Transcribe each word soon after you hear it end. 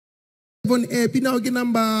on air, pina ke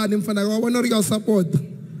number ni mfana wa bona re support.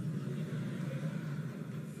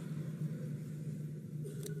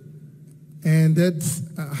 And that's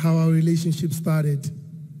how our relationship started.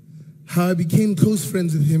 How I became close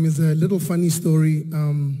friends with him is a little funny story.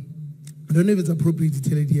 I don't know if it's appropriate to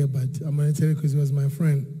tell it here, but I'm going to tell it because he was my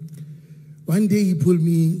friend. One day he pulled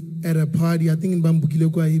me at a party, I think in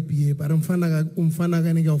Bambukile kwa EPA, but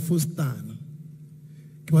umfana ka first time.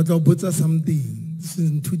 But something. This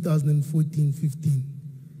is in 2014-15.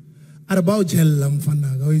 At about jella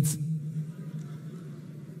mfana ka it's.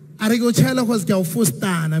 Are go chela was ka first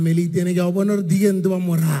time ameli tene ka bona digendo ba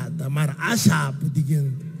morata mara asha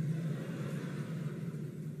digendo.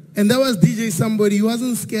 And that was DJ Sumbody. He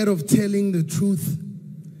wasn't scared of telling the truth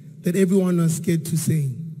that everyone was scared to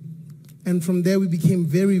say. And from there, we became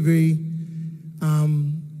very, very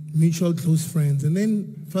mutual close friends. And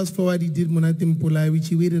then, fast forward, he did Monatim Polai, which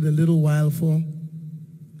he waited a little while for.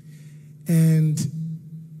 And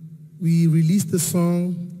we released the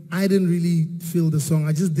song. I didn't really feel the song.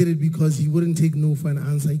 I just did it because he wouldn't take no for an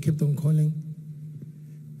answer. He kept on calling.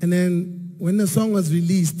 And then, when the song was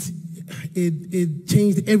released, it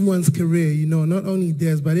changed everyone's career, you know, not only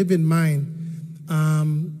theirs, but even mine.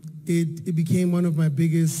 It became one of my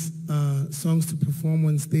biggest songs to perform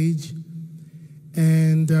on stage.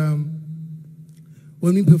 And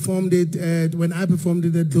when I performed it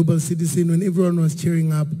at Global Citizen, when everyone was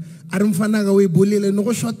cheering up, I don't find out we bully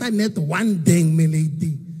no shot that net one dang me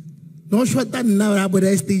lady. No shot that now about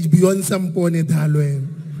that stage beyond some point at Halloween.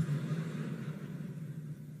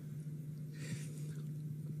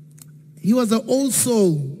 He was an old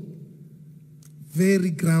soul,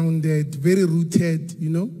 very grounded, very rooted,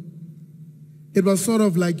 you know. It was sort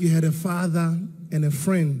of like you had a father and a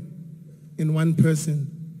friend in one person.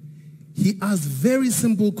 He asked very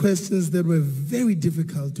simple questions that were very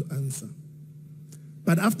difficult to answer.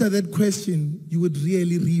 But after that question, you would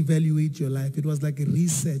really reevaluate your life. It was like a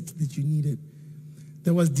reset that you needed.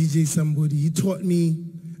 That was DJ Sumbody. He taught me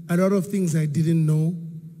a lot of things I didn't know,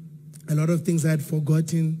 a lot of things I had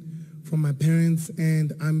forgotten from my parents,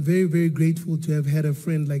 and I'm very, very grateful to have had a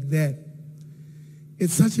friend like that.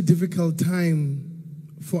 It's such a difficult time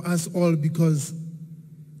for us all because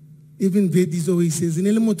even Vetis always says,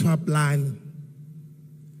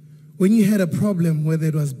 when you had a problem, whether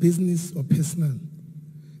it was business or personal,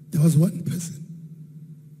 there was one person.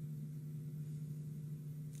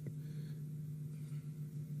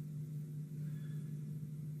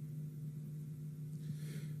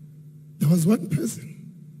 There was one person.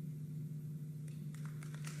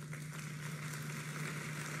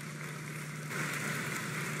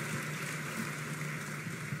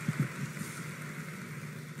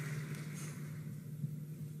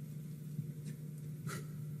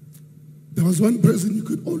 There was one person you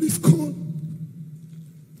could always call.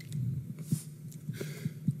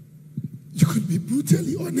 You could be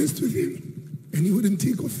brutally honest with him and he wouldn't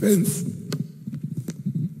take offense.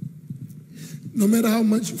 No matter how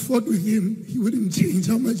much you fought with him, he wouldn't change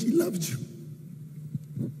how much he loved you.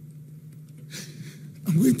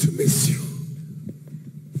 I'm going to miss you.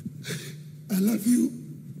 I love you.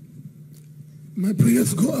 My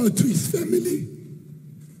prayers go out to his family,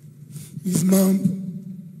 his mom,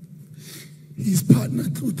 his partner,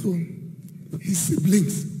 Tutu, his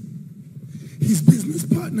siblings, his business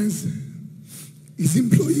partners, his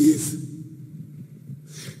employees.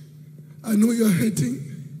 I know you're hurting,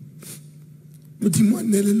 but you want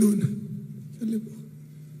Nelly alone.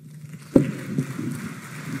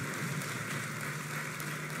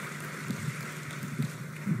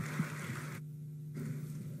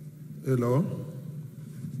 Hello,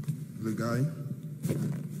 the guy.